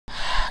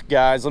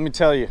Guys, let me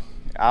tell you,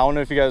 I don't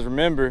know if you guys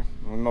remember,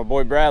 with my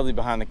boy Bradley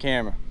behind the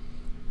camera,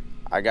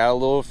 I got a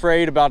little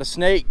afraid about a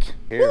snake.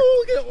 Here.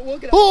 We'll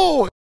get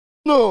oh,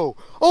 no.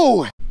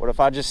 Oh. What if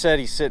I just said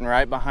he's sitting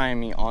right behind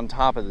me on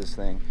top of this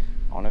thing?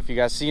 I don't know if you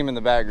guys see him in the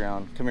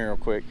background. Come here real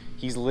quick.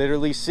 He's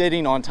literally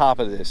sitting on top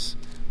of this.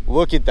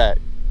 Look at that.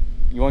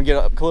 You want to get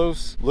up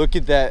close? Look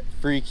at that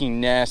freaking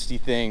nasty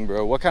thing,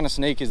 bro. What kind of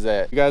snake is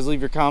that? You guys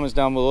leave your comments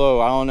down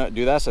below. I don't know.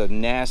 Dude, that's a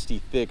nasty,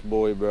 thick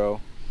boy, bro.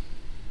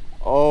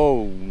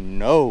 Oh,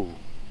 no.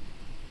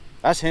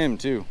 That's him,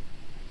 too.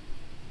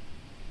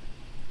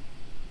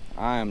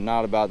 I am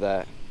not about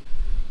that.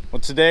 Well,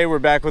 today we're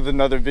back with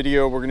another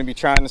video. We're going to be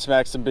trying to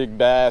smack some big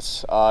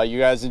bass. You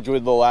guys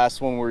enjoyed the last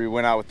one where we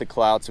went out with the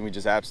clouts and we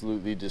just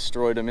absolutely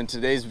destroyed them. In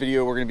today's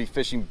video, we're going to be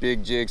fishing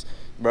big jigs.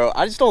 Bro,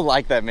 I just don't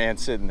like that man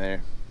sitting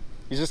there.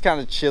 He's just kind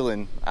of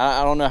chilling.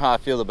 I don't know how I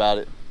feel about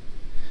it.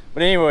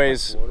 But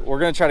anyways, we're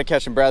going to try to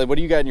catch him. Bradley, what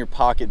do you got in your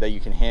pocket that you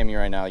can hand me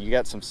right now? You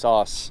got some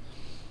sauce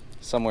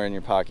somewhere in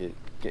your pocket.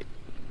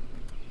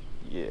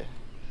 Yeah. You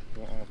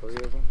want all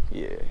three of them?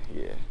 Yeah.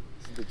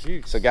 This is the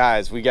Jigs. So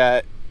guys, we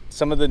got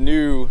some of the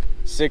new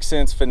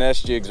 6-cent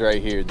finesse jigs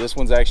right here. This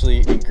one's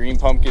actually in green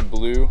pumpkin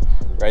blue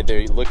right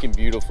there, looking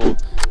beautiful.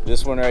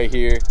 This one right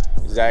here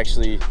is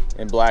actually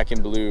in black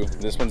and blue.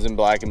 This one's in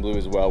black and blue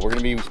as well. We're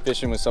gonna be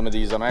fishing with some of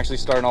these. I'm actually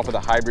starting off with a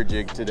hybrid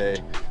jig today,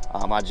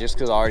 just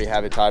because I already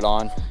have it tied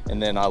on.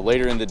 And then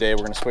later in the day,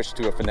 we're gonna switch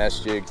to a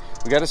finesse jig.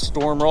 We got a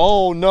storm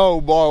roll. Oh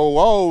no, Bo.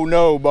 Oh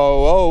no,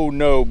 Bo. Oh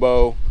no,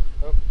 Bo.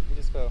 Oh, he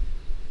just fell.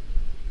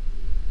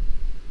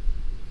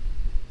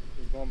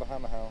 He's going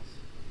behind the house.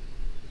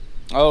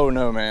 Oh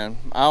no, man.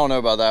 I don't know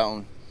about that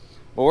one.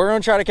 But we're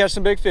gonna try to catch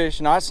some big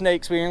fish, not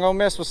snakes. We ain't gonna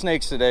mess with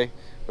snakes today,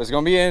 but it's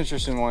gonna be an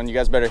interesting one. You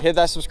guys better hit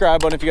that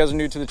subscribe button if you guys are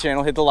new to the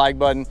channel, hit the like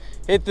button,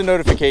 hit the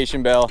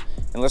notification bell,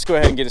 and let's go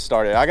ahead and get it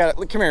started.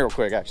 Come here real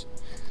quick, actually.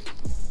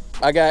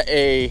 I got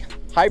a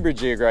hybrid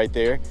jig right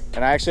there,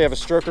 and I actually have a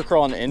stroker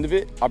crawl on the end of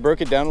it. I broke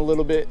it down a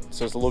little bit,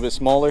 so it's a little bit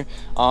smaller.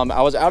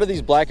 I was out of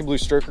these black and blue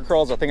stroker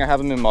crawls. I think I have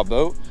them in my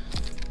boat,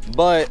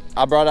 but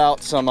I brought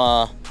out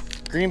some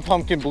green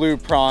pumpkin blue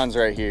prawns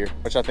right here,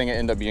 which I think it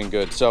ended up being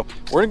good. So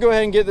we're gonna go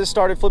ahead and get this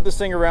started, flip this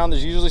thing around.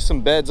 There's usually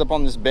some beds up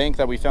on this bank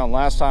that we found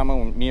last time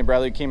when me and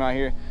Bradley came out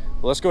here.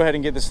 But let's go ahead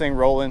and get this thing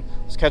rolling.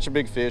 Let's catch a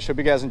big fish. Hope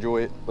you guys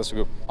enjoy it. Let's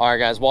go. All right,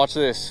 guys, watch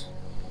this.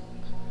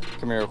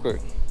 Come here real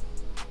quick.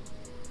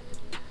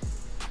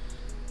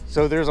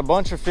 So there's a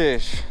bunch of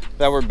fish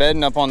that were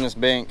bedding up on this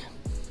bank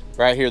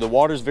right here. The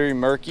water's very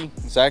murky.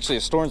 It's actually,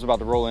 a storm's about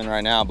to roll in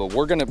right now, but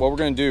what we're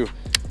gonna do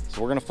is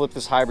we're gonna flip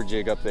this hybrid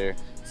jig up there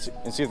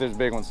and see if there's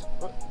big ones.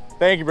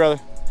 Thank you, brother.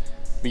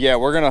 But yeah,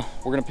 we're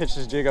gonna pitch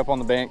this jig up on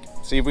the bank,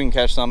 see if we can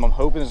catch some. I'm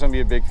hoping there's gonna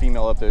be a big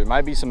female up there. There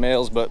might be some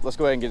males, but let's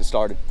go ahead and get it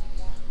started.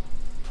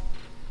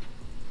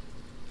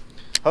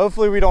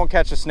 Hopefully we don't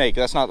catch a snake.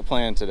 That's not the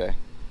plan today.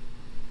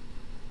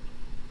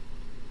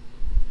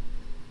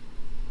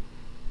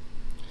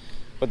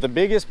 But the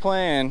biggest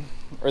plan,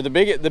 or the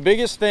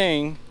biggest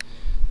thing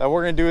that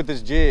we're gonna do with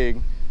this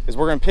jig is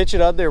we're gonna pitch it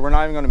up there. We're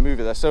not even gonna move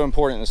it. That's so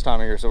important this time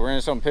of year. So we're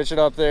gonna pitch it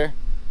up there,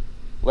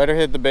 let her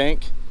hit the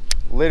bank,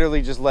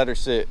 literally just let her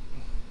sit.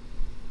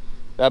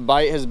 That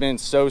bite has been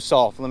so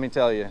soft, let me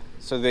tell you.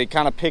 So they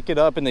kind of pick it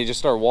up and they just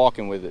start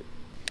walking with it.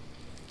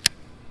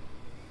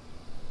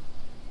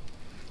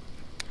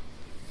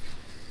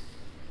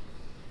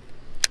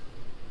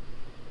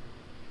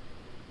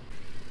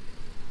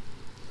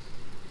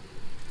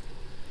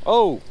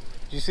 Oh,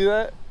 did you see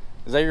that?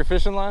 Is that your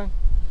fishing line?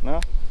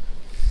 No?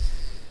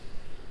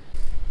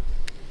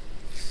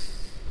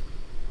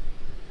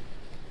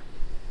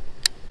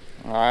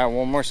 All right,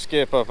 one more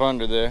skip up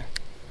under there.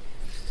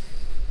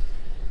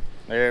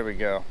 There we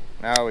go.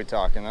 Now we're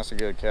talking. That's a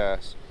good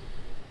cast.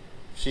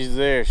 If she's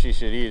there, she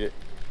should eat it.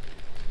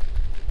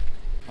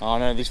 Oh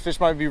no, these fish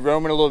might be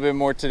roaming a little bit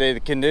more today.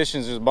 The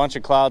conditions, there's a bunch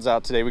of clouds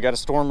out today. We got a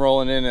storm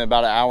rolling in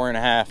about an hour and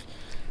a half.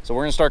 So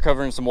we're gonna start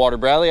covering some water.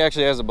 Bradley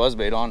actually has a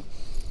buzzbait on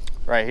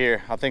right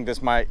here. I think this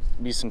might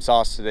be some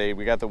sauce today.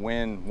 We got the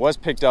wind, was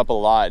picked up a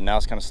lot, and now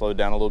it's kind of slowed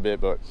down a little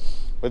bit, but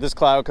with this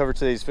cloud cover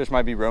today, these fish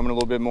might be roaming a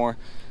little bit more.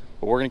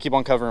 But we're gonna keep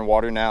on covering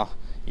water now.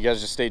 You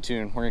guys just stay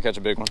tuned. We're gonna catch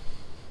a big one.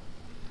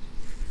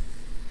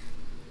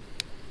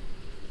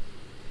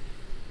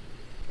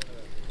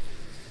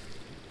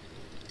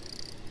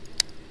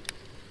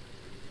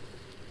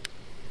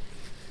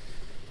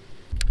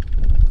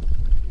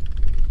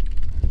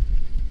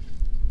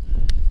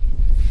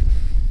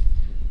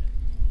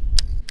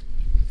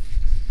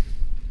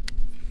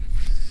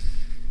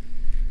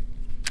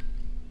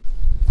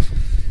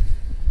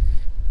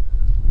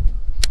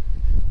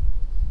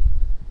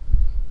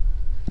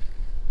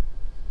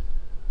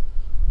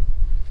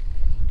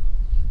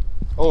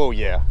 Oh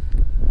yeah,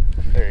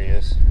 there he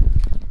is.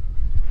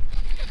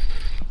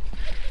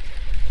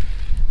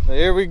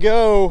 There we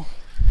go.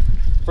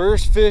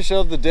 First fish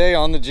of the day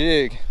on the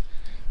jig.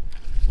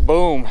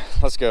 Boom,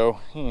 let's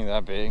go. He ain't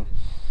that big.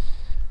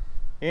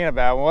 He ain't a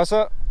bad one. What's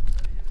up?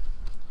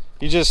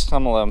 I'm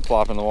gonna let him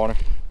flop in the water.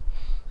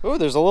 Oh,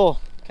 there's a little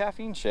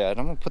Caffeine shad.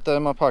 I'm gonna put that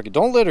in my pocket.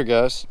 Don't litter,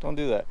 guys. Don't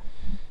do that.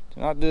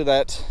 Do not do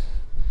that.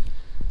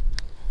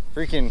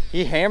 Freaking,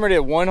 he hammered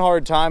it one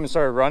hard time and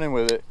started running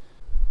with it.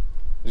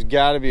 There's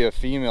gotta be a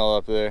female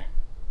up there.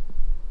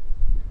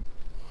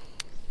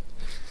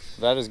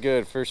 That is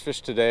good. First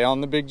fish today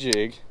on the big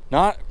jig.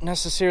 Not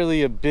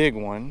necessarily a big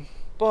one,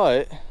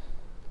 but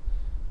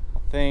I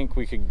think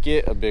we could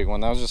get a big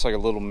one. That was just like a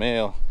little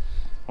male.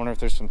 I wonder if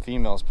there's some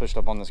females pushed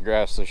up on this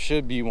grass. There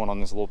should be one on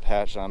this little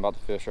patch that I'm about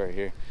to fish right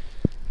here.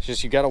 It's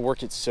just you gotta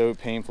work it so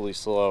painfully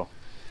slow.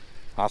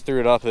 I threw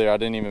it up there, I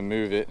didn't even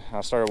move it.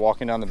 I started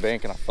walking down the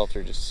bank and I felt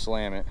her just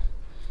slam it.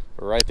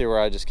 But right there where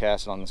I just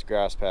cast it on this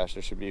grass patch,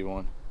 there should be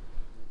one.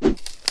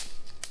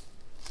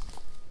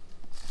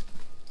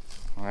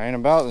 I ain't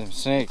about them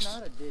snakes. It's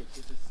not a ditch,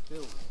 it's a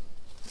spillway.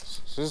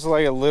 This is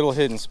like a little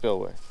hidden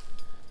spillway.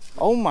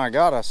 Oh my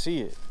God, I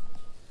see it.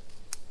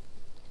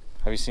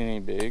 Have you seen any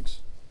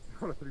bigs?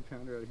 I got a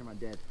 3-pounder out here, my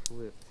dad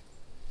flipped.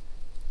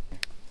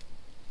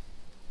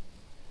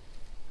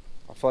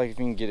 I feel like if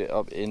you can get it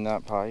up in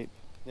that pipe.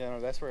 Yeah,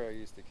 no, that's where I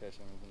used to catch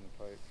them, in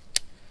the pipe.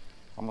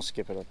 I'm gonna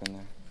skip it up in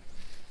there.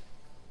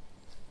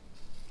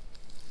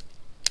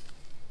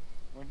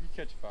 When you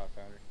catch a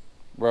 5-pounder?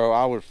 Bro,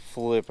 I would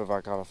flip if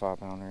I caught a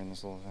 5-pounder in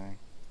this little thing.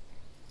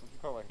 If you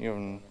caught like a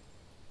Even,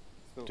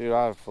 3-pounder, dude,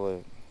 I'd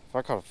flip. If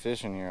I caught a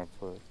fish in here, I'd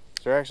flip.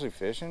 Is there actually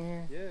fish in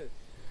here? Yes.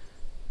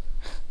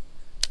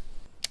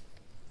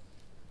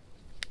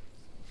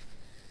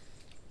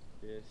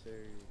 Yes, sir.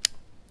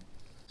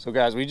 So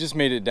guys, we just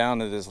made it down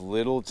to this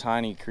little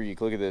tiny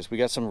creek. Look at this. We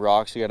got some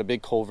rocks. We got a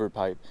big culvert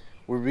pipe.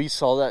 Where we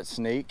saw that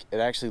snake, it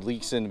actually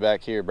leaks in the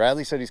back here.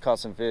 Bradley said he's caught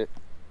some fish.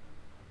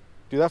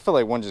 Dude, I feel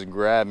like one just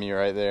grabbed me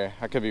right there.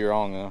 I could be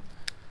wrong though.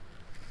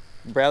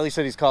 Bradley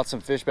said he's caught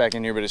some fish back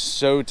in here, but it's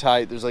so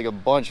tight. There's like a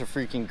bunch of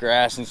freaking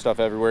grass and stuff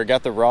everywhere.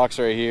 Got the rocks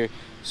right here.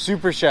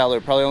 Super shallow,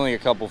 probably only a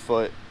couple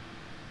foot.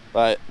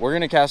 But we're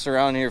gonna cast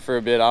around here for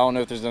a bit. I don't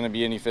know if there's gonna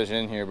be any fish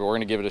in here, but we're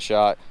gonna give it a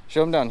shot. Show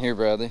them down here,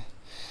 Bradley.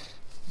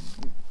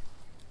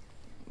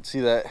 See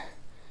that?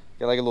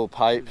 Got like a little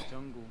pipe.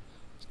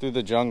 It's through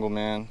the jungle,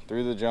 man.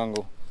 Through the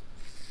jungle.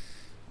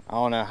 I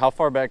don't know. How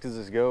far back does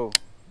this go?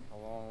 A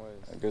long ways.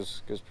 It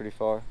goes pretty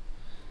far.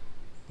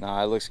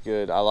 Nah, it looks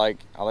good. I like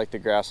the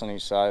grass on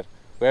each side.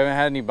 We haven't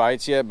had any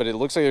bites yet, but it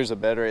looks like there's a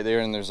bed right there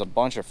and there's a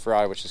bunch of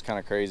fry, which is kind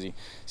of crazy.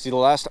 See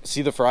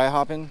the fry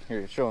hopping?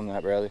 Here, show them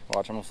that, Bradley.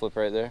 Watch, I'm gonna flip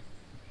right there.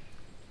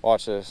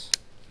 Watch this.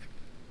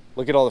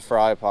 Look at all the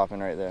fry popping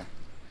right there.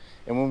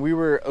 And when we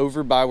were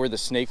over by where the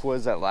snake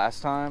was that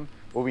last time,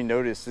 what we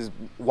noticed is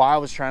why I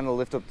was trying to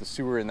lift up the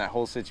sewer in that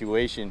whole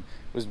situation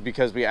was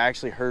because we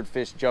actually heard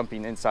fish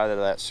jumping inside of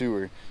that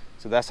sewer.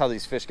 So that's how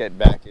these fish get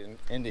back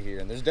into here.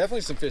 And there's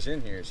definitely some fish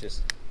in here. It's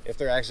just if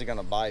they're actually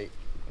gonna bite.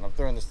 And I'm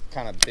throwing this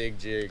kind of big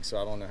jig,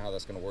 so I don't know how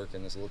that's gonna work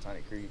in this little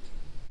tiny creek.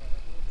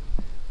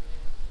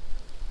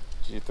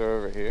 Did you throw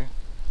over here?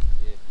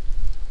 Yeah.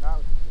 Not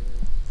with the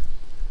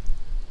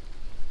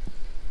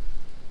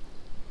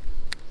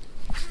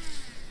jig.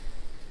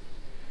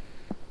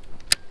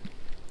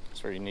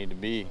 That's where you need to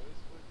be.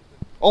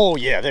 Oh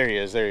yeah, there he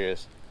is, there he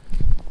is.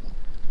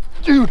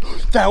 Dude,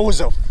 that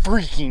was a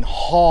freaking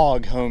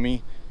hog,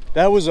 homie.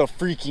 That was a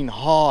freaking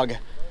hog.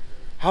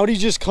 How'd he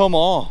just come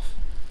off?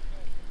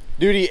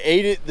 Dude, he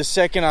ate it the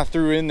second I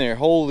threw in there.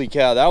 Holy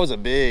cow, that was a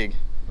big.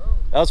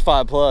 That was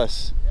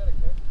 5+.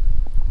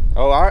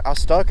 Oh, I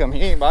stuck him.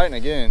 He ain't biting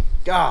again.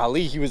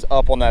 Golly, he was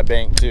up on that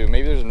bank too.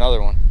 Maybe there's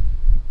another one.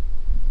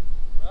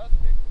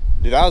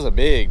 Dude, that was a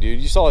big, dude.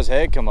 You saw his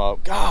head come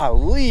up.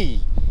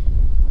 Golly.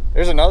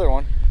 There's another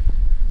one.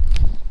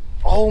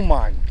 Oh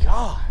my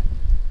God.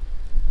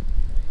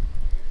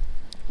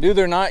 Dude,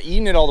 they're not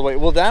eating it all the way.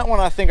 Well, that one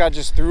I think I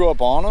just threw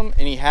up on him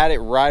and he had it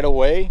right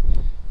away.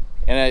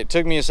 And it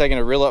took me a second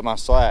to reel up my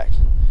slack.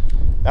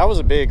 That was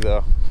a big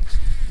though.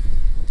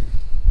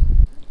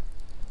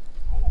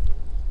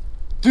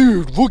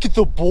 Dude, look at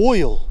the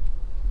boil.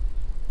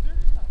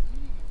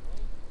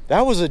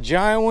 That was a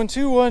giant one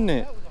too, wasn't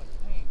it?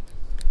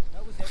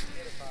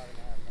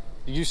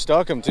 You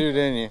stuck him too,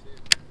 didn't you?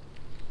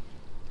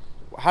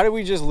 How did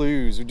we just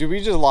lose? Dude, we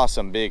just lost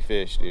some big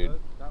fish, dude.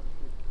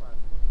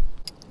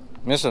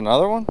 Missed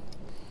another one?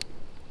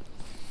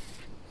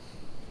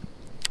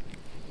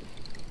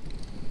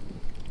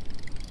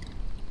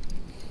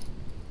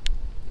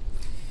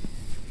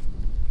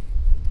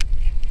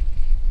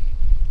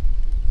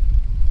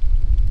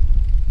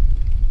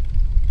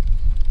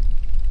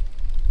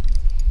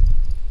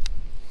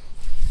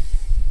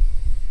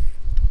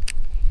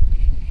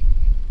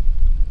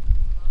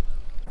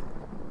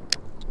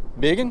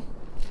 Biggin?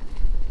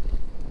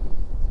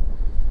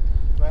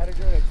 I had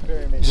to do an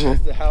experiment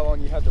as to how long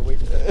you have to wait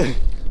for that.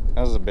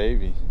 That was a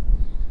baby.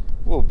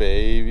 Little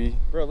baby.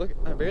 Bro, look,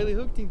 I barely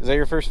hooked him. Is that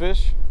your first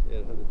fish? Yeah,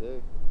 the other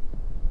day.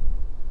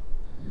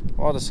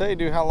 Well, to say,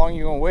 dude, how long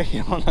you gonna wait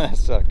on that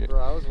sucker? Bro,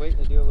 I was waiting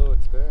to do a little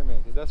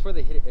experiment because that's where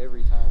they hit it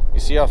every time.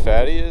 You see how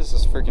fat he is?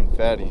 That's freaking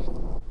fatty.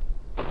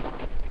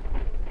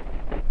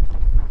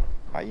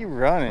 How you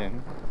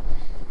running?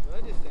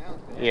 Well, that just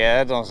sounds bad.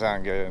 Yeah, that don't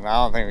sound good. I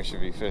don't think we should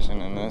be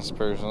fishing in this,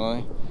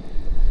 personally.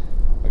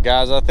 But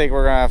guys, I think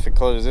we're gonna have to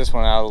close this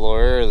one out a little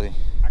early.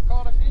 I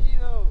caught a fishy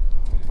though.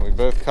 We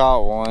both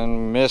caught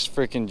one. Missed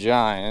freaking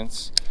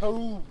giants.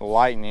 Oh. The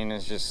lightning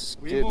is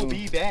just We will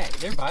be back.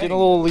 They're biting. getting a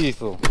little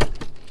lethal.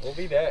 We'll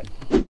be back.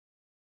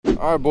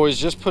 All right, boys,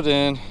 just put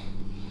in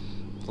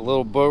the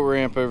little boat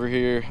ramp over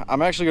here.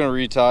 I'm actually gonna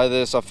retie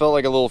this. I felt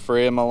like a little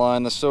fray in my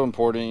line. That's so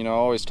important, you know, I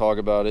always talk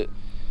about it.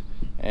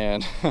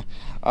 And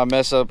I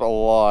mess up a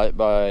lot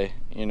by,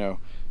 you know,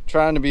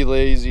 trying to be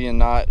lazy and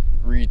not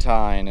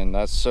retying, and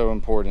that's so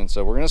important.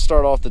 So we're gonna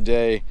start off the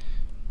day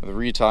with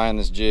retying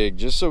this jig,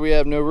 just so we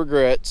have no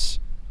regrets.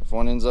 If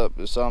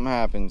something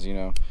happens, you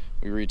know,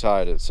 we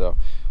retied it. So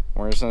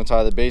we're just gonna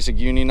tie the basic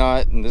uni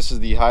knot, and this is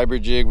the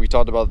hybrid jig. We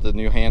talked about the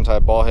new hand tie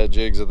ball head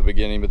jigs at the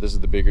beginning, but this is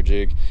the bigger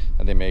jig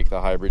that they make,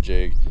 the hybrid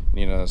jig.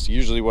 You know, that's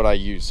usually what I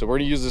use. So we're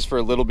gonna use this for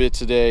a little bit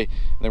today,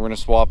 and then we're gonna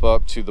swap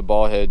up to the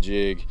ball head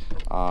jig,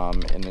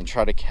 and then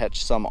try to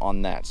catch some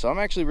on that. So I'm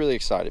actually really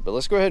excited, but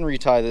let's go ahead and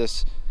retie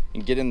this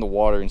and get in the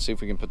water and see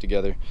if we can put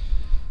together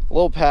a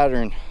little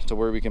pattern to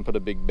where we can put a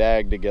big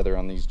bag together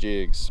on these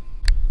jigs.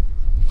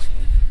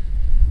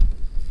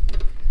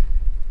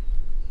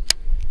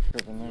 Yeah,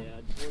 just one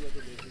of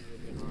the dishes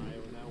have been high.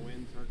 When that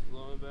wind starts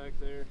blowing back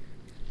there,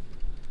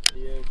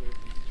 the eggs are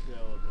so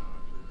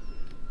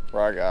obnoxious.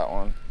 Where I got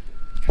one.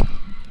 Got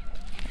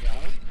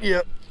it?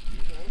 Yep.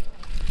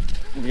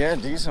 Yeah,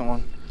 decent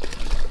one.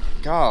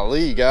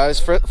 Golly, guys,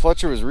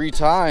 Fletcher was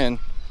retying.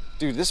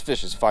 Dude, this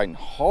fish is fighting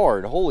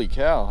hard. Holy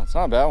cow, it's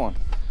not a bad one.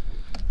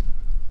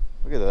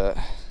 Look at that.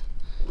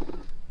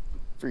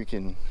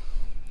 Freaking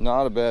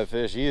not a bad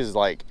fish. He is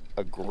like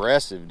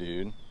aggressive,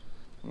 dude.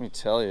 Let me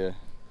tell you.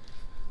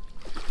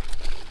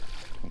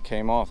 It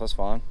came off, that's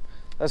fine.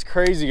 That's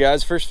crazy,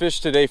 guys. First fish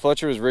today.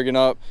 Fletcher was rigging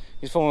up.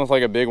 He's filming with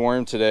like a big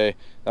worm today.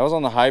 That was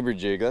on the hybrid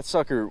jig. That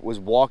sucker was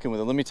walking with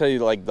it. Let me tell you,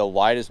 like, the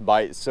lightest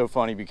bite. It's so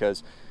funny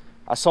because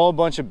I saw a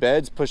bunch of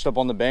beds pushed up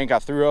on the bank. I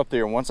threw up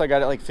there, and once I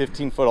got it like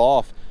 15 foot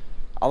off,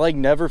 I like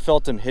never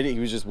felt him hit it. He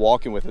was just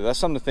walking with it. That's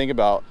something to think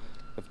about,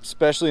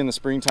 especially in the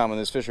springtime when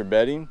those fish are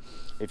bedding.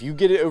 If you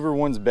get it over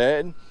one's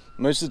bed,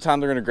 most of the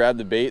time they're gonna grab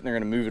the bait and they're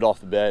gonna move it off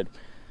the bed.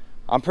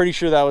 I'm pretty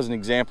sure that was an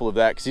example of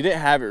that because he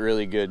didn't have it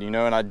really good, you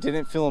know, and I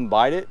didn't feel him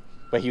bite it,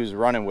 but he was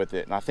running with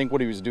it. And I think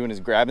what he was doing is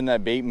grabbing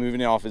that bait,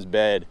 moving it off his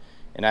bed,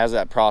 and as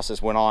that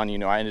process went on, you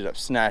know, I ended up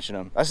snatching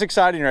him. That's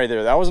exciting right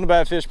there. That wasn't a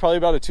bad fish, probably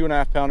about a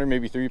 2.5 pounder,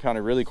 maybe 3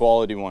 pounder, really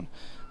quality one.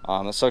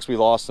 That sucks we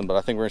lost him, but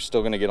I think we're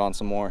still gonna get on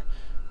some more.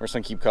 We're just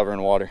gonna keep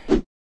covering water.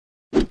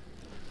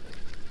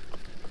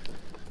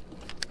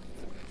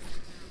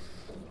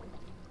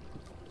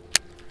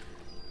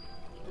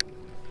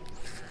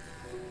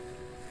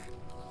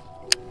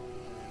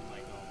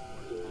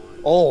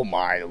 Oh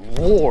my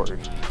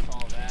Lord.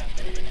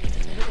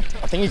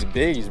 I think he's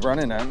big, he's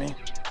running at me.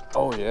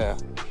 Oh yeah.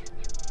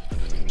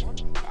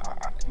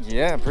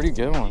 Yeah, pretty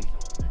good one.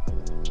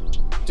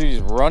 Dude,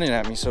 he's running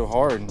at me so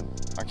hard.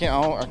 I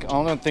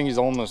don't think he's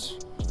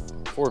almost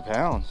 4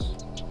 pounds.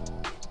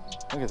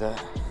 Look at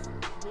that.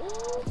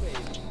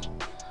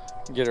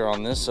 Get her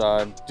on this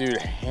side. Dude,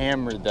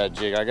 hammered that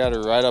jig. I got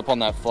her right up on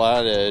that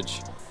flat edge.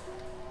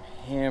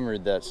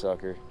 Hammered that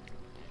sucker.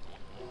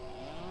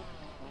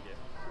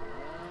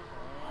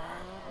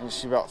 And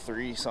she's about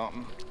 3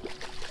 something.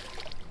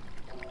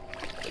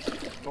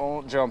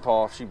 Don't jump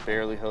off, she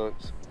barely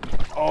hooked.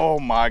 Oh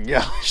my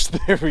gosh,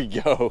 there we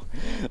go.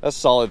 That's a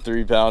solid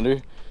 3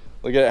 pounder.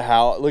 Look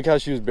how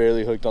she was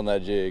barely hooked on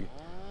that jig.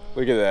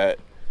 Look at that.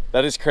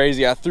 That is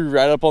crazy. I threw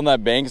right up on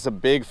that bank. It's a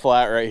big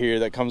flat right here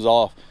that comes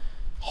off.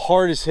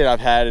 Hardest hit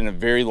I've had in a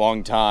very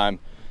long time.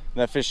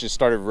 And that fish just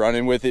started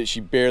running with it.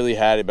 She barely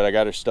had it, but I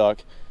got her stuck.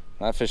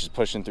 And that fish is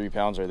pushing 3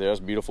 pounds right there. That's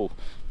beautiful.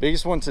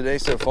 Biggest one today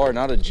so far.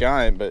 Not a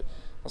giant, but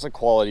that's a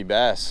quality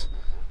bass.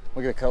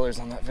 Look at the colors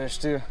on that fish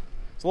too.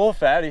 It's a little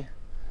fatty.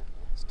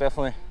 It's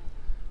definitely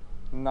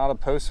not a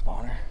post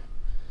spawner.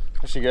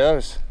 There she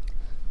goes.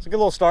 It's a good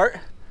little start.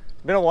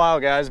 It's been a while,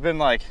 guys. It's been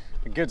like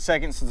a good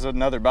second since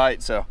another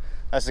bite, so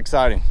that's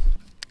exciting.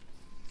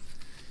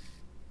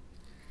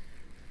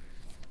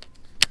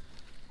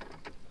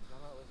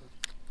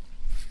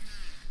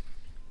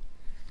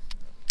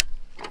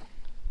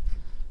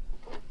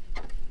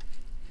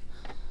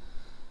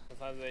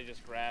 Sometimes they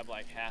just grab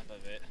like half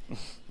of it.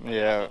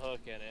 Yeah. A hook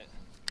in it.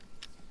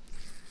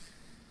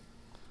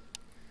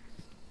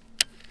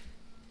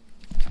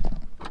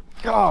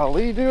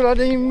 Golly, dude, I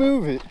didn't even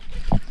move it.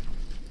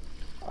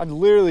 I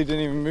literally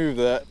didn't even move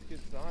that. Good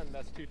sign.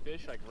 That's 2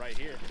 fish like right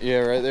here.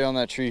 Yeah, right there on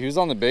that tree. He was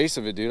on the base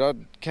of it, dude. I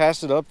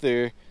cast it up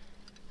there.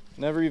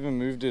 Never even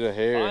moved it a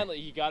hair. Finally,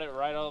 he got it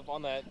right up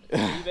on that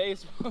tree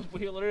base.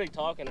 We were literally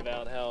talking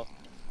about how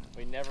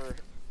we never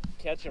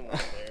catch him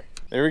right there.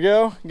 There we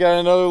go. Got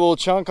another little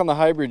chunk on the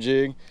hybrid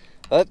jig.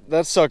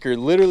 That sucker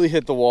literally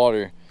hit the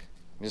water.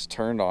 Just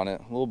turned on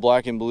it. A little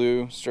black and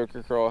blue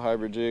stroker crawl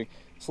hybrid jig.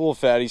 It's a little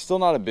fatty. Still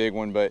not a big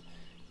one, but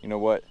you know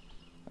what?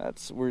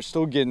 We're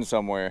still getting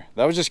somewhere.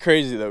 That was just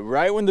crazy though.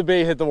 Right when the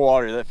bait hit the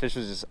water, that fish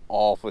was just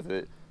off with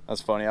it.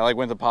 That's funny. I like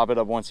went to pop it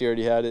up once he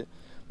already had it.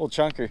 Little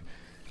chunker.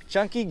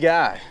 Chunky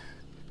guy.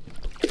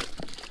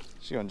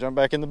 She gonna jump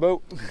back in the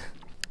boat.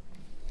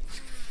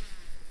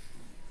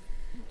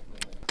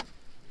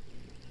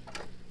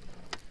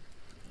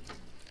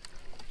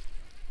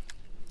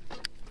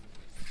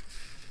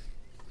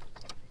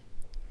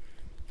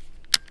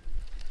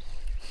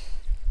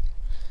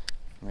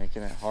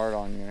 making it hard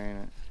on you,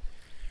 ain't it?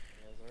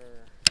 Yes,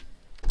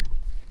 sir.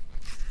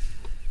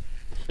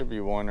 Should be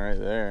one right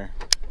there.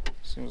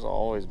 Seems to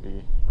always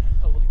be.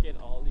 Look at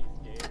all these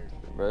gators.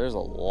 But there's a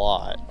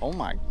lot. Oh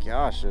my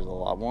gosh, there's a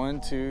lot.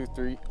 1, 2,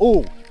 3.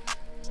 Oh!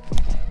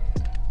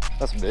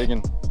 That's a big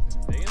one.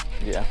 Big one?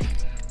 Yeah.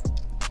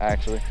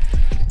 Actually,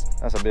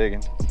 that's a big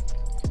one.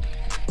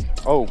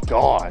 Oh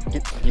God.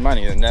 You might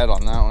need a net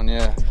on that one,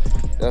 yeah.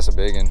 That's a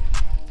big one.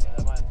 Yeah,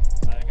 that might,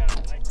 I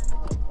got like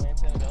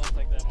glancing at it, looks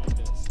like that might have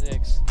been a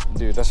 6.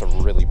 Dude, that's a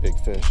really big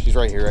fish. He's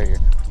right here, right here.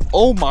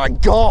 Oh my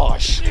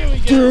gosh! There we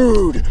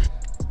go. Dude!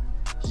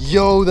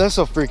 Yo, that's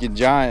a freaking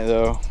giant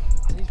though.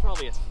 He's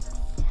probably a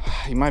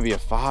He might be a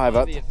 5.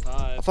 Maybe a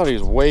 5. I thought he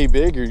was way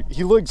bigger.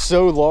 He looked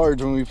so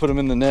large when we put him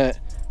in the net.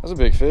 That's a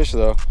big fish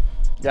though.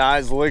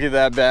 Guys, look at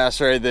that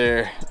bass right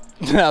there.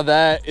 Now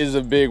that is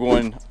a big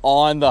one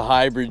on the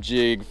hybrid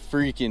jig.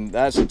 Freaking,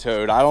 that's a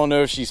toad. I don't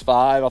know if she's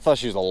 5. I thought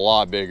she was a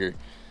lot bigger.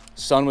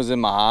 Sun was in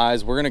my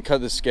eyes. We're gonna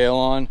cut the scale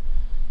on.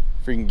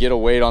 Freaking get a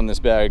weight on this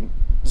bad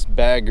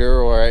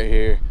girl right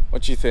here.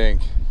 What you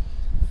think?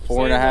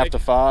 4.5 to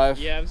 5?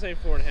 Yeah, I'm saying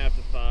 4.5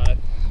 to 5.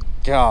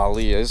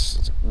 Golly,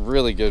 it's a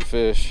really good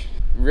fish.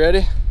 You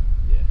ready?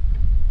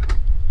 Yeah.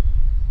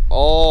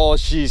 Oh,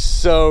 she's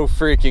so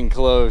freaking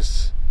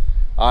close.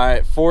 All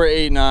right,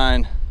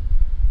 489,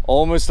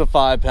 almost a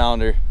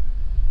 5-pounder.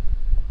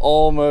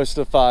 Almost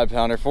a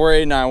 5-pounder.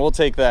 489, we'll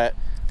take that.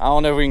 I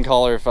don't know if we can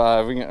call her a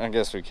 5. I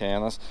guess we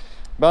can. That's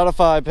about a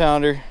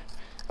 5-pounder.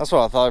 That's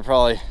what I thought.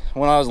 Probably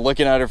when I was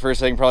looking at her for a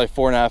second, probably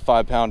 4.5,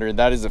 5-pounder.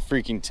 That is a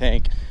freaking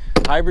tank.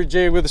 Hybrid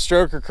jig with a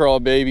stroker crawl,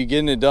 baby,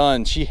 getting it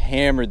done. She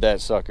hammered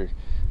that sucker.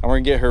 And we're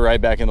gonna get her right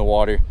back in the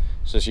water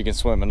so she can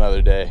swim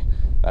another day.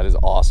 That is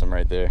awesome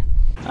right there.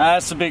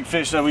 That's the big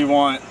fish that we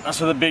want. That's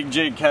what the big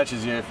jig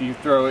catches you. If you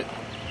throw it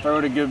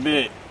a good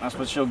bit, that's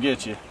what she'll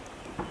get you.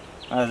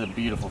 That is a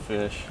beautiful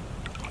fish.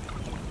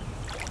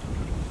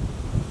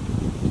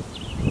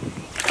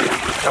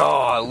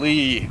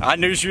 Golly, I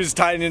knew she was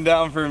tightening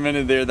down for a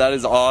minute there. That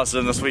is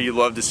awesome. That's what you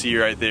love to see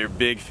right there.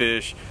 Big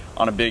fish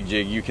on a big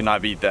jig. You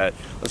cannot beat that.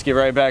 Let's get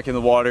right back in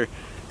the water,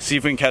 see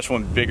if we can catch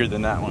one bigger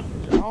than that one.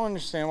 I don't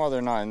understand why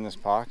they're not in this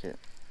pocket.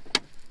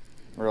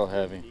 Real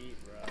heavy. Deep,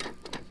 bro.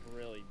 It's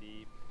really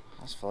deep.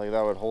 I just feel like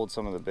that would hold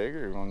some of the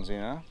bigger ones, you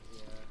know?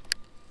 Yeah.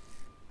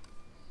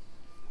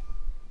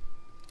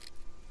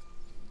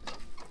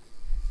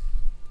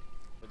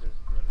 But there's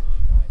a really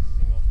nice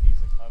single piece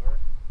of cover.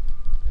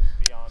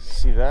 It's beyond me.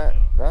 See that?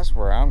 That's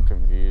where I'm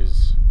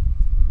confused.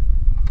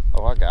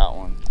 Oh, I got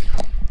one.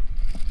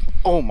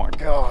 Oh my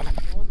God.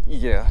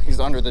 Yeah, he's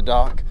under the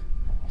dock.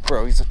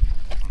 Bro, he's a...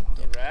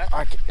 rat?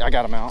 I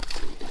got him out.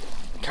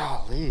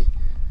 Golly.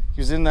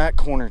 He was in that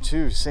corner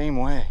too, same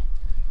way.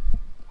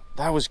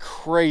 That was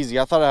crazy.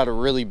 I thought I had a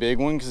really big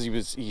one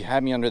because he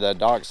had me under that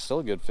dock. Still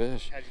a good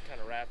fish. Had you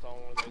kind of wrapped on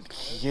one of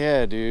those?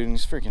 Yeah, dude, and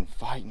he's freaking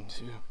fighting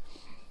too.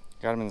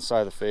 Got him in the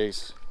side of the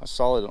face. A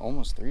solid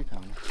almost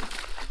 3-pounder.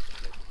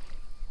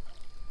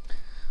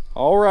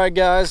 All right,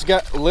 guys,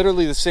 got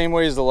literally the same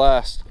way as the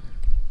last.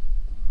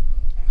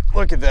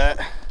 Look at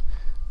that.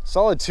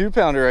 Solid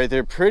 2-pounder right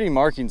there. Pretty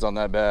markings on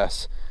that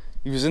bass.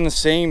 He was in the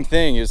same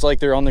thing. It's like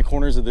they're on the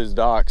corners of those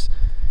docks.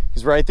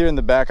 He's right there in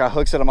the back. I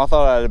hooks at him. I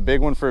thought I had a big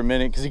one for a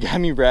minute because he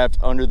got me wrapped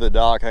under the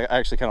dock. I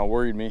actually kind of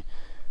worried me.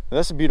 But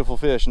that's a beautiful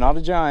fish, not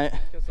a giant.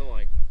 Got some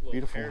like little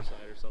Beautiful. parasite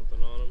or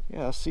something on him.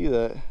 Yeah, I see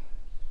that.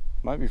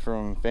 Might be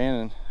from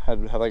fanning.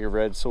 Had like a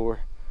red sore.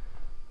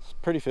 It's a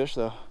pretty fish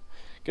though.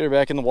 Get her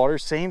back in the water.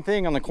 Same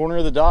thing on the corner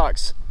of the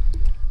docks.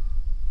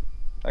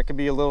 That could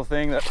be a little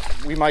thing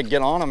that we might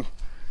get on them.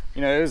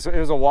 You know, it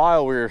was a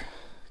while we were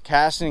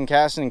casting,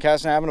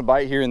 having a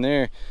bite here and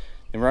there.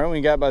 And right when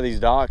we got by these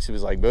docks, it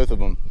was like both of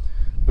them.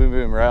 Boom,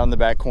 boom, right on the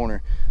back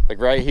corner. Like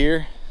right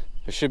here,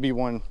 there should be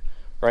one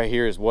right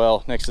here as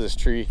well, next to this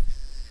tree.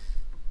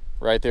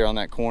 Right there on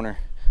that corner.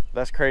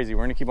 That's crazy.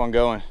 We're gonna keep on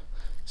going.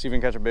 See if we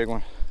can catch a big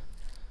one.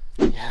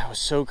 Yeah, that was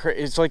so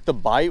crazy. It's like the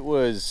bite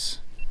was,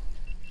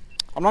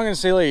 I'm not gonna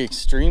say like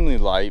extremely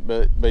light,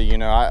 but you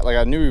know,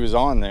 I knew he was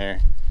on there.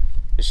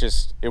 It's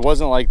just, it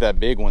wasn't like that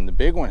big one. The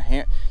big one,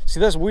 see,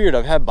 that's weird.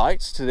 I've had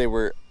bites today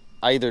where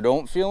I either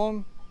don't feel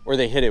them or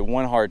they hit it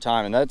one hard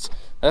time, and that's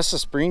the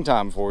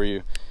springtime for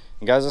you.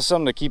 And guys, that's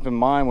something to keep in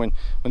mind. When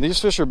these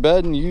fish are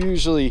bedding, you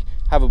usually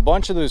have a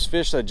bunch of those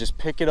fish that just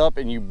pick it up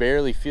and you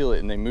barely feel it,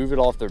 and they move it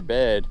off their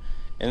bed.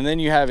 And then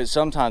you have it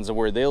sometimes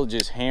where they'll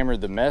just hammer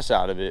the mess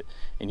out of it,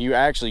 and you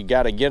actually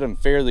got to get them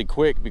fairly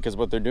quick, because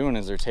what they're doing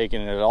is they're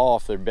taking it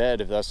off their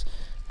bed if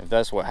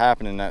that's what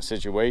happened in that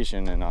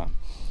situation. And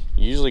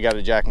you usually got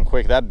to jack them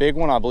quick. That big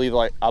one, I believe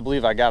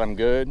I got him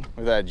good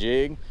with that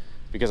jig,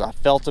 because I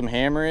felt him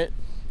hammer it,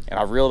 and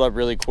I reeled up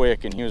really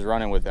quick, and he was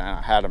running with it, and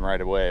I had him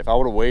right away. If I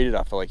would have waited,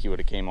 I feel like he would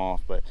have came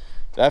off. But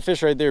that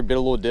fish right there bit a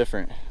little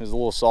different. It was a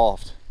little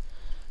soft.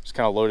 Just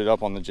kind of loaded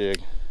up on the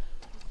jig.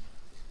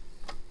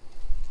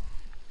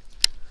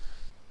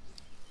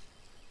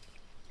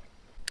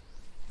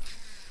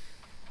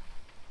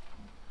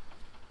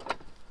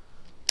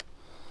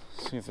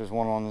 See if there's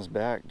one on this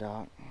back,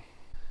 Doc.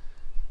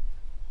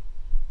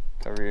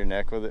 Cover your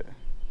neck with it.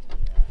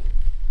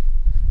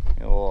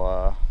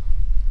 He'll,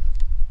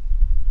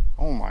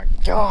 oh my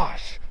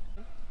gosh.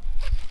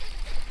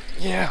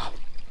 Yeah.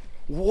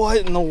 What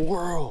in the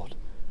world?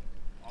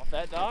 Off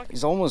that dock?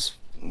 He's almost,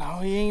 no,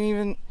 he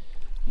ain't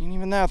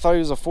even that. I thought he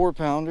was a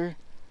 4-pounder.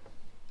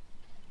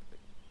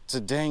 It's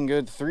a dang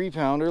good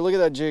 3-pounder. Look at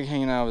that jig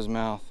hanging out of his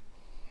mouth.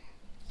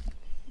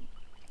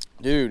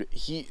 Dude,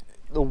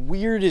 the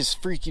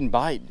weirdest freaking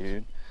bite,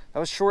 dude. That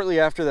was shortly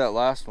after that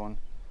last one.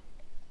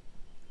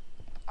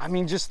 I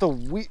mean, just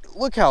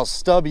look how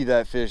stubby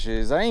that fish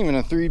is. That ain't even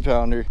a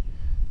 3-pounder.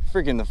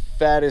 Freaking the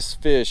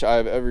fattest fish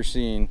I've ever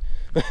seen.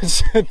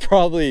 That's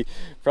probably,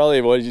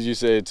 what did you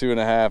say,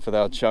 2.5 with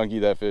how chunky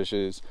that fish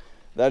is.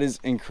 That is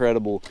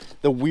incredible.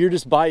 The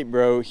weirdest bite,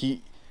 bro.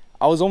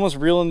 I was almost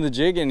reeling the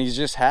jig and he's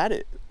just had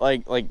it.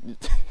 Like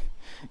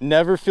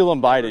never feel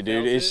him bite it,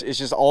 dude. It's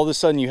just all of a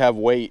sudden you have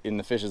weight and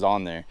the fish is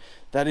on there.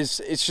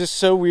 It's just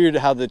so weird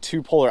how the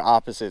two polar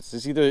opposites.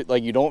 It's either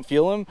like you don't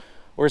feel him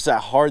or it's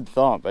that hard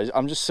thump.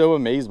 I'm just so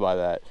amazed by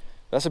that.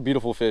 That's a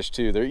beautiful fish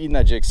too. They're eating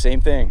that jig,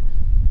 same thing.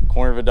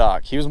 Corner of a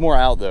dock. He was more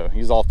out though. He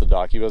was off the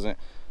dock. He wasn't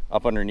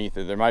up underneath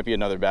it. There might be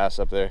another bass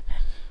up there.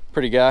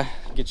 Pretty guy.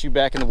 Get you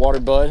back in the water,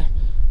 bud.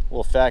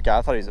 Little fat guy.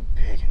 I thought he was a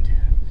big one, dude.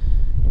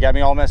 He got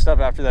me all messed up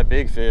after that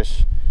big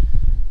fish.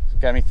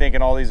 Got me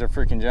thinking all these are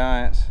freaking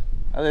giants.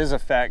 That is a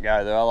fat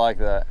guy though. I like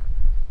that.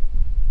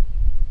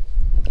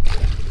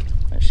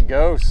 There she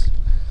goes.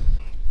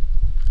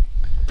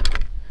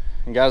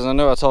 And guys, I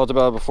know I talked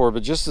about it before,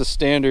 but just the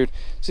standard,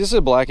 see, this is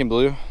a black and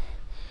blue.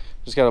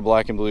 Just got a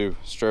black and blue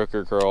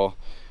stroker curl.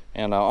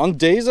 And on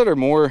days that are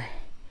more,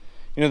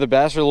 you know, the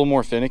bass are a little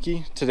more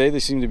finicky. Today they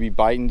seem to be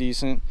biting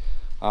decent.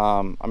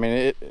 I mean,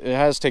 it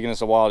has taken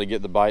us a while to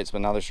get the bites,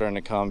 but now they're starting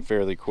to come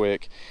fairly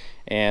quick.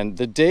 And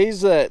the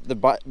days that the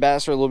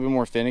bass are a little bit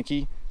more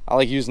finicky, I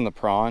like using the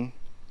prawn.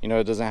 You know,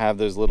 it doesn't have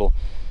those little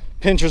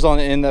pinchers on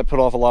the end that put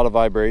off a lot of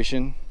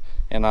vibration.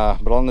 And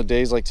but on the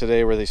days like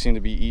today where they seem to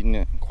be eating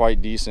it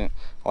quite decent,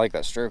 I like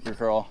that stroker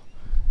curl.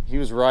 He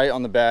was right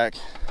on the back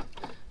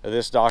of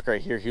this dock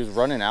right here. He was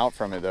running out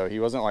from it though. He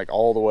wasn't like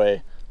all the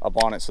way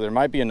up on it, so there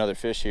might be another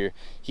fish here.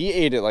 He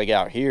ate it like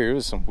out here. It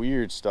was some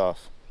weird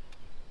stuff,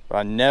 but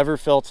I never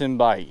felt him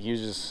bite. He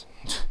was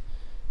just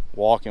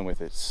walking with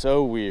it.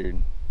 So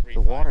weird. The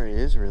water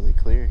is really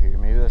clear here.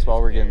 Maybe that's why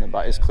we're getting the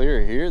bite. It's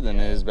clearer here than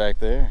it is back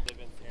there. They've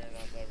been tearing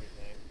up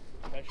everything,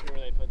 especially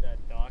where they put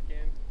that dock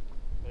in.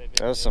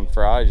 That was some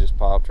fry just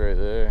popped right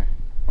there.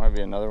 Might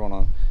be another one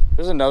on.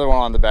 There's another one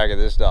on the back of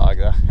this dock.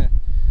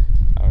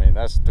 I mean,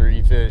 that's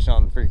 3 fish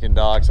on the freaking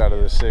docks out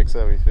of the 6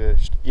 that we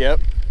fished. Yep.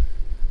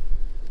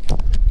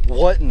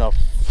 What in the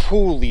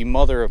holy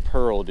mother of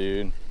pearl,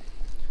 dude.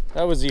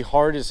 That was the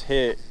hardest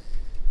hit.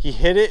 He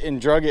hit it and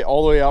drug it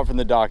all the way out from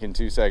the dock in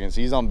 2 seconds.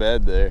 He's on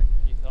bed there.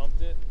 You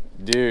thumped it?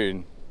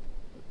 Dude.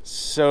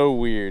 So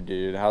weird,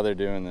 dude, how they're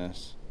doing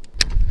this.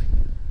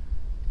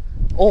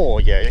 Oh,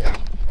 yeah.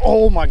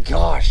 Oh my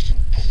gosh.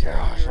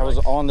 Gosh, I was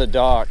on the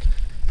dock.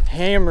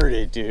 Hammered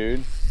it,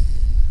 dude.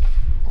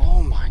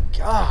 Oh my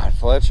God,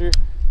 Fletcher.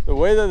 The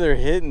way that they're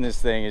hitting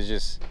this thing is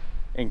just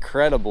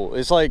incredible.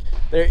 It's like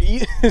they're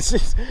eating,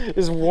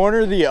 it's one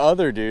or the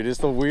other, dude. It's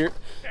the weird.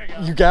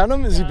 You got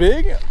him? Is he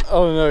big?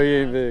 Oh no, he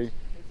ain't big.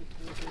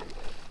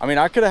 I mean,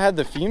 I could have had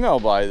the female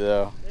bite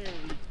though. There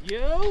we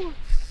go.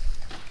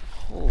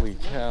 Holy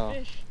cow.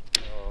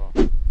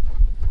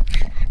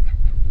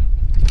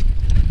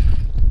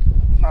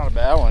 Not a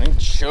bad one. He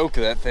choked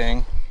that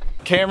thing.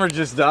 Camera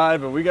just died,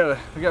 but we got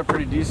a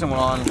pretty decent one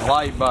on.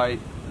 Light bite.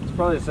 It's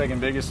probably the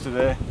second biggest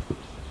today.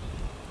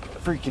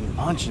 Freaking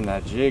munching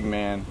that jig,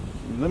 man.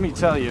 Let me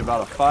tell you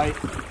about a fight.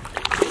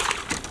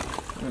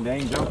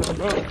 Dang, jump in the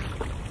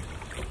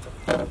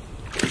boat.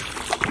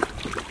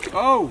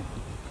 Oh,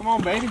 come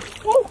on, baby.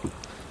 Woo.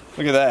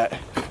 Look at that.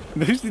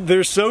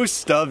 They're so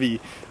stubby.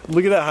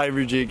 Look at that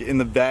hybrid jig in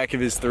the back of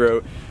his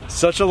throat.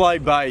 Such a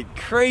light bite.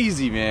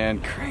 Crazy,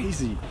 man.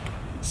 Crazy.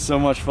 So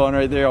much fun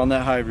right there on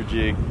that hybrid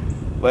jig.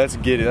 Let's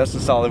get it. That's a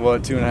solid,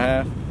 what,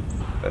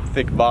 2.5? That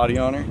thick body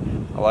on her.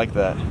 I like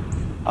that.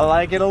 I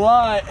like it a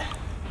lot.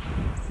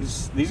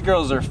 These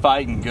girls are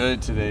fighting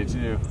good today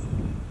too.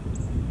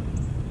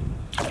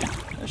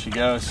 There she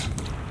goes.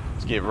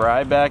 Let's get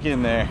right back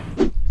in there.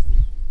 Right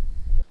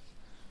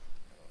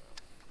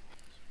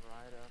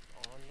up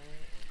on there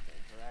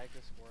and drag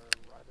this worm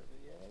right to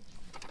the edge.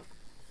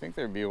 I think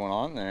there'd be one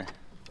on there.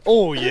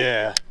 Oh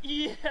yeah.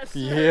 Yes, sir.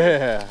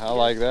 Yeah, I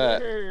like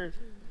that. Sir.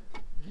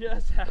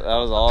 Just That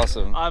was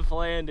awesome. I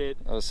planned it.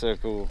 That was so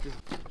cool.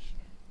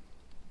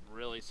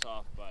 Really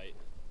soft bite.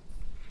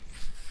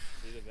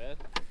 See the bed?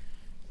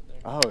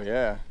 Oh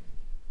yeah.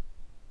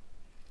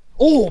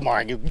 Oh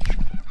my God.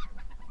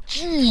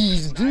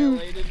 Jeez,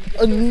 dude.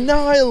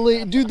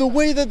 Annihilate. Dude, the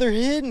way that they're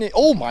hitting it.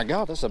 Oh my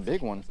God, that's a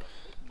big one.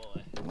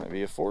 Boy. That might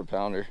be a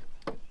 4-pounder.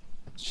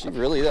 Is she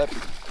really that?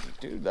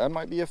 Dude, that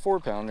might be a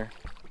 4-pounder.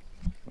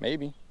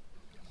 Maybe.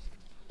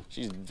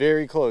 She's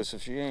very close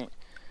if she ain't.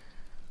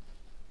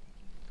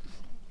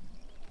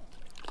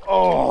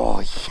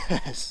 Oh,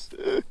 yes.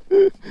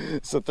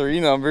 It's a 3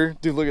 number.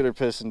 Dude, look at her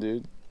pissing,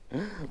 dude.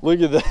 Look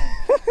at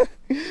that.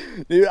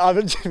 Dude, I've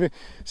been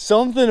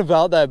something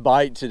about that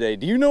bite today.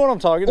 Do you know what I'm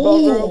talking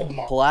about,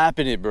 bro?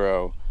 Clapping it,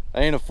 bro.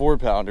 I ain't a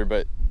 4-pounder,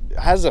 but it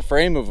has a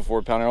frame of a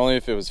 4-pounder, only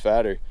if it was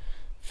fatter.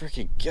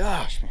 Freaking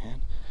gosh,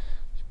 man.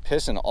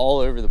 Pissing all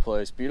over the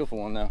place. Beautiful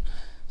one, though.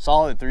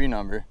 Solid 3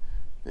 number.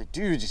 The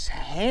dude just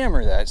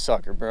hammer that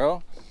sucker,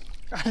 bro.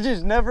 I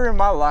just never in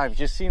my life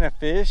just seen a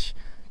fish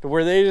to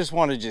where they just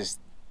want to just...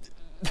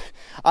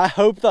 I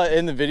hope that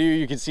in the video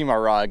you can see my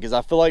rod, because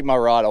I feel like my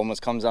rod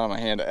almost comes out of my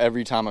hand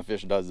every time a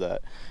fish does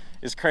that.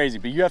 It's crazy,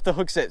 but you have to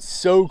hook set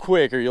so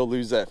quick or you'll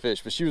lose that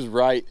fish. But she was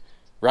right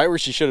where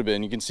she should have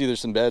been. You can see there's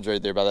some beds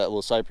right there by that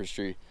little cypress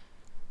tree.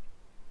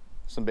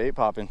 Some bait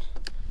popping.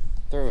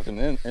 Throw up in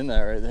that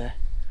right there.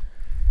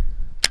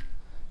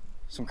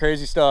 Some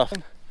crazy stuff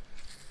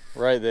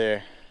right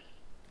there.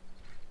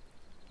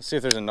 Let's see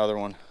if there's another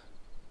one.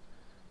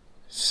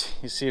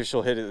 You see if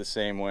she'll hit it the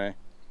same way.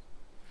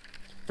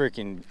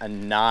 Freaking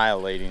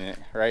annihilating it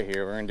right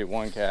here. We're gonna do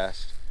 1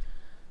 cast.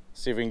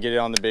 See if we can get it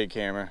on the big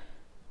camera.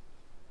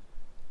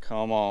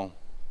 Come on.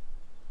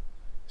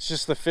 It's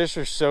just the fish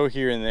are so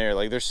here and there.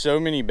 Like there's so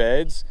many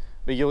beds,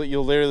 but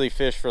you'll literally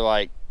fish for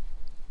like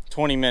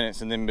 20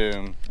 minutes and then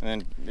boom, and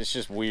then it's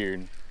just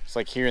weird. It's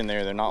like here and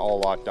there, they're not all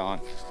locked on.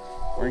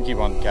 We're gonna keep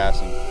on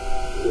casting.